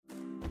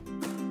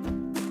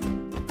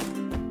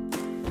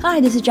Hi,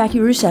 this is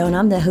Jackie Russo, and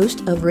I'm the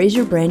host of Raise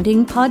Your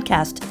Branding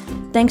Podcast.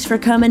 Thanks for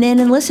coming in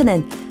and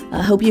listening.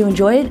 I hope you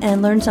enjoy it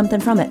and learn something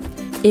from it.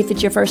 If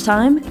it's your first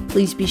time,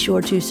 please be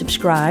sure to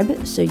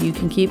subscribe so you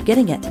can keep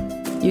getting it.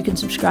 You can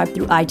subscribe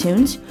through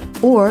iTunes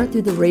or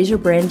through the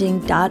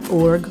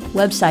raiseyourbranding.org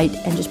website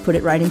and just put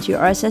it right into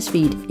your RSS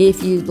feed.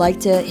 If you'd like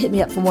to hit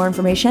me up for more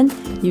information,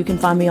 you can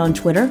find me on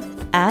Twitter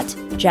at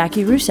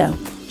Jackie Russo,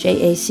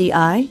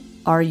 JaciRusso.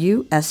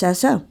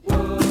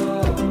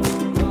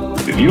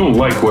 If you don't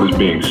like what is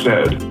being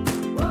said,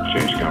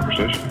 change the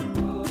conversation.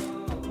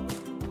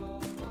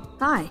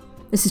 Hi,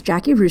 this is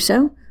Jackie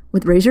Russo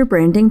with Raise Your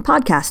Branding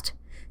Podcast.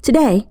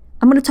 Today,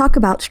 I'm going to talk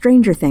about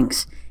Stranger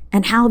Things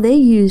and how they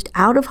used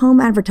out-of-home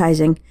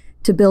advertising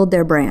to build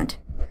their brand.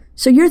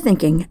 So you're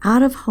thinking,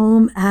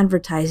 out-of-home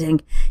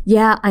advertising?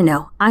 Yeah, I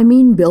know. I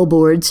mean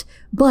billboards,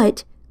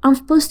 but I'm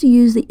supposed to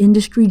use the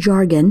industry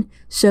jargon,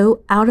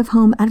 so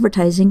out-of-home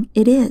advertising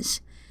it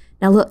is.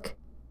 Now look,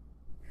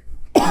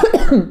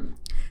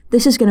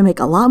 this is going to make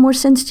a lot more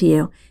sense to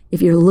you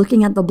if you're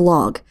looking at the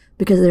blog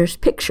because there's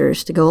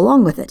pictures to go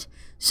along with it.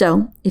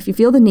 So if you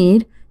feel the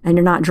need and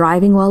you're not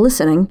driving while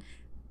listening,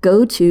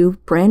 go to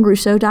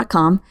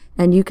brandrusso.com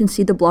and you can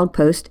see the blog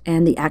post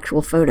and the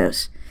actual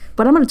photos.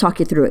 But I'm going to talk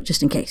you through it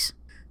just in case.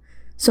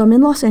 So I'm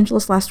in Los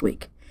Angeles last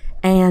week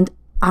and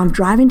I'm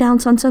driving down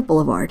Sunset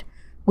Boulevard,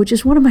 which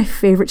is one of my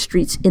favorite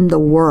streets in the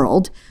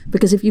world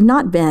because if you've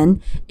not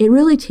been, it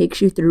really takes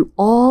you through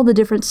all the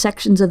different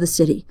sections of the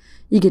city.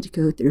 You get to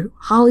go through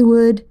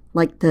Hollywood,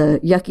 like the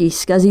yucky,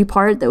 scuzzy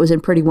part that was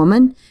in Pretty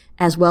Woman,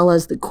 as well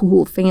as the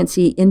cool,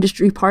 fancy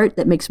industry part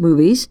that makes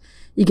movies.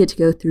 You get to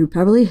go through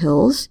Beverly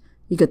Hills,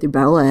 you go through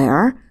Bel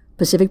Air,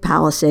 Pacific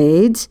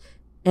Palisades,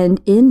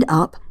 and end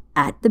up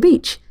at the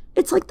beach.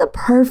 It's like the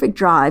perfect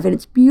drive, and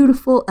it's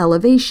beautiful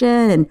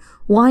elevation and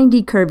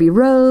windy, curvy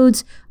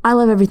roads. I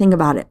love everything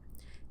about it.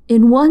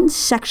 In one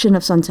section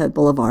of Sunset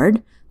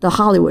Boulevard, the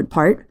Hollywood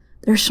part,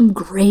 there's some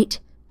great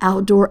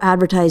outdoor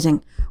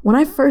advertising. When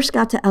I first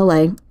got to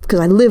LA, because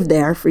I lived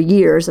there for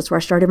years, that's where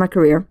I started my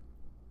career,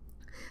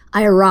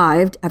 I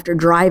arrived after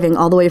driving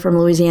all the way from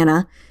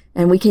Louisiana,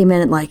 and we came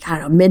in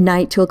at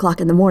midnight, 2 o'clock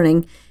in the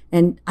morning,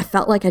 and I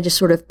felt like I just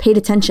sort of paid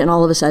attention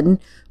all of a sudden.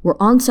 We're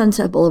on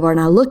Sunset Boulevard,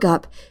 and I look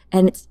up,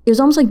 and it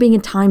was almost like being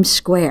in Times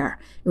Square.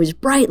 It was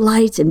bright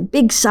lights and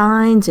big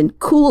signs and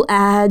cool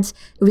ads.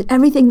 It was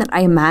everything that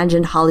I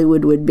imagined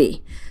Hollywood would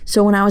be.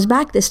 So when I was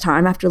back this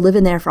time, after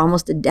living there for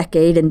almost a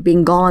decade and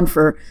being gone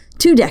for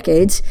 2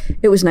 decades,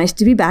 it was nice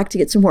to be back to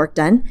get some work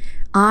done.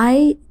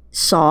 I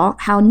saw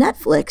how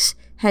Netflix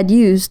had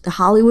used the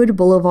Hollywood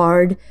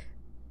Boulevard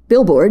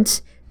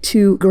billboards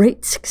to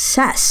great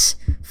success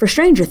for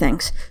Stranger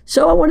Things.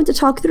 So I wanted to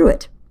talk through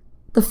it.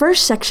 The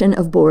first section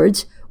of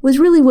boards was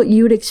really what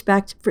you would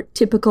expect for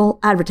typical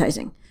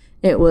advertising.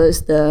 It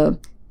was the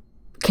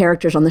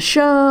characters on the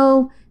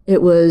show.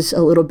 It was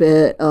a little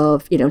bit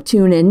of,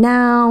 tune in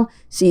now,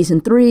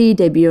 season 3,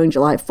 debuting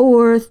July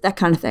 4th, that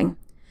kind of thing.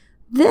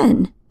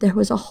 Then there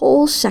was a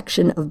whole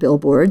section of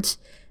billboards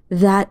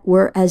that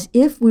were as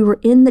if we were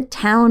in the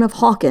town of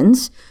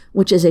Hawkins,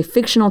 which is a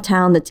fictional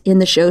town that's in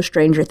the show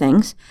Stranger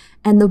Things,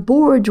 and the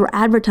boards were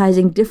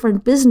advertising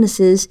different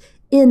businesses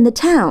in the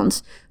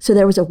towns. So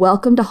there was a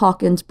Welcome to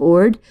Hawkins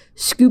board,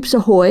 Scoops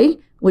Ahoy,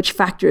 which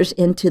factors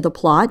into the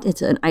plot.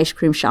 It's an ice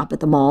cream shop at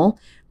the mall.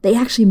 They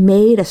actually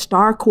made a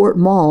Starcourt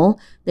Mall.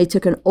 They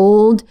took an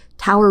old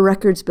Tower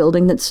Records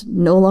building that's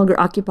no longer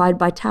occupied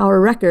by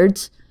Tower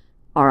Records,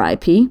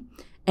 RIP,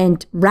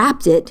 and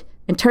wrapped it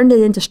and turned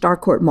it into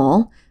Starcourt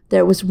Mall.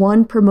 There was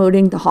one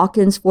promoting the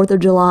Hawkins 4th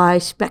of July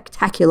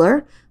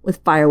Spectacular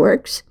with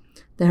fireworks.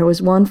 There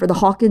was one for the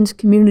Hawkins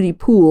Community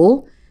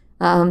Pool.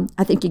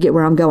 I think you get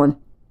where I'm going.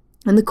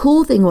 And the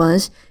cool thing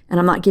was, and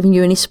I'm not giving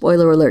you any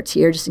spoiler alerts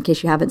here, just in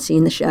case you haven't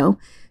seen the show,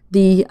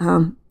 the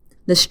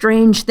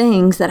strange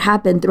things that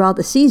happen throughout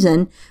the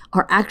season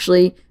are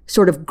actually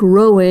sort of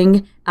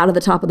growing out of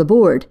the top of the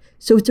board.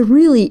 So it's a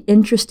really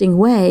interesting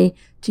way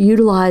to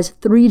utilize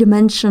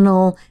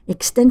 3-dimensional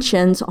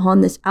extensions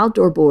on this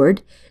outdoor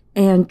board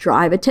and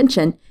drive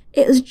attention.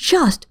 It was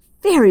just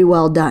very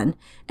well done.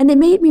 And it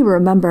made me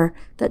remember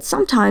that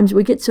sometimes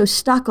we get so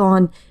stuck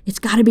on, it's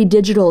got to be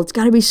digital, it's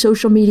got to be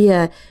social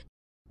media.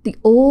 The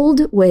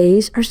old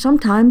ways are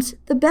sometimes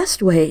the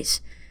best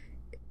ways.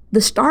 The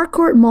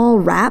Starcourt Mall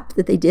wrap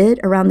that they did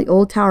around the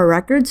old Tower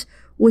Records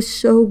was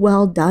so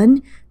well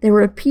done. There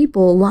were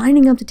people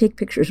lining up to take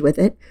pictures with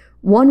it.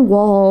 One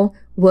wall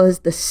was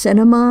the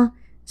cinema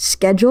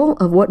schedule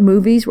of what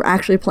movies were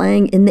actually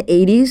playing in the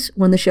 80s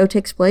when the show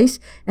takes place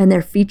and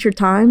their feature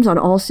times on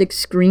all 6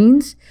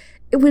 screens.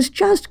 It was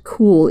just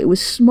cool. It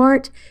was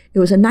smart. It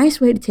was a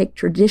nice way to take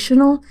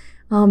traditional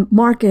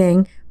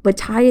marketing, but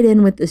tie it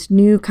in with this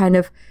new kind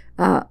of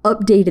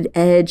updated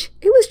edge.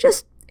 It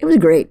was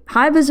great.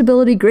 High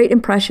visibility, great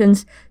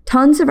impressions,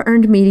 tons of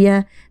earned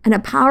media, and a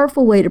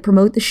powerful way to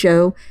promote the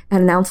show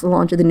and announce the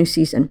launch of the new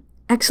season.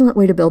 Excellent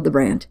way to build the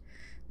brand.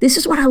 This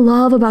is what I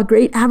love about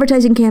great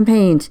advertising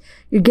campaigns.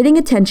 You're getting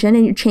attention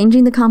and you're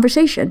changing the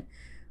conversation.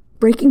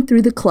 Breaking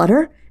through the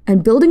clutter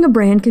and building a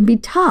brand can be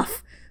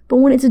tough, But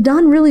when it's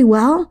done really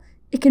well,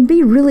 it can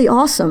be really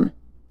awesome.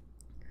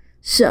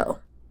 So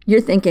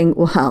you're thinking,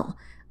 well,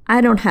 I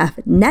don't have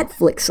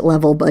Netflix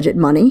level budget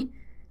money,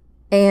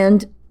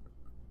 and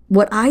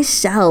what I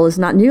sell is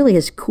not nearly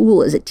as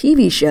cool as a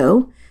TV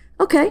show.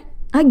 Okay,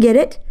 I get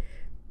it.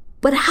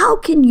 But how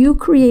can you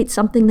create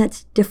something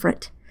that's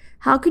different?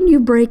 How can you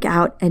break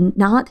out and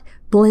not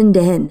blend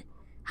in?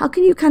 How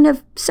can you kind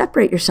of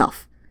separate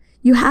yourself?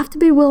 You have to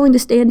be willing to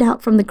stand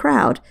out from the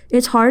crowd.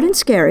 It's hard and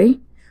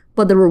scary,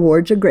 but the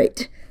rewards are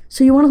great.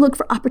 So you want to look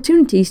for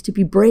opportunities to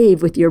be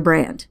brave with your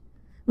brand.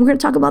 We're going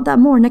to talk about that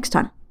more next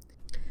time,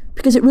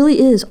 because it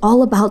really is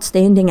all about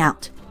standing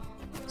out.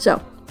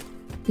 So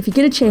if you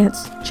get a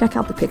chance, check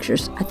out the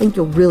pictures. I think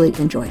you'll really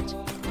enjoy it.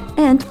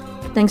 And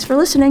thanks for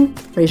listening.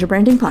 Razor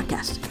Branding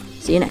Podcast.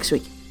 See you next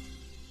week.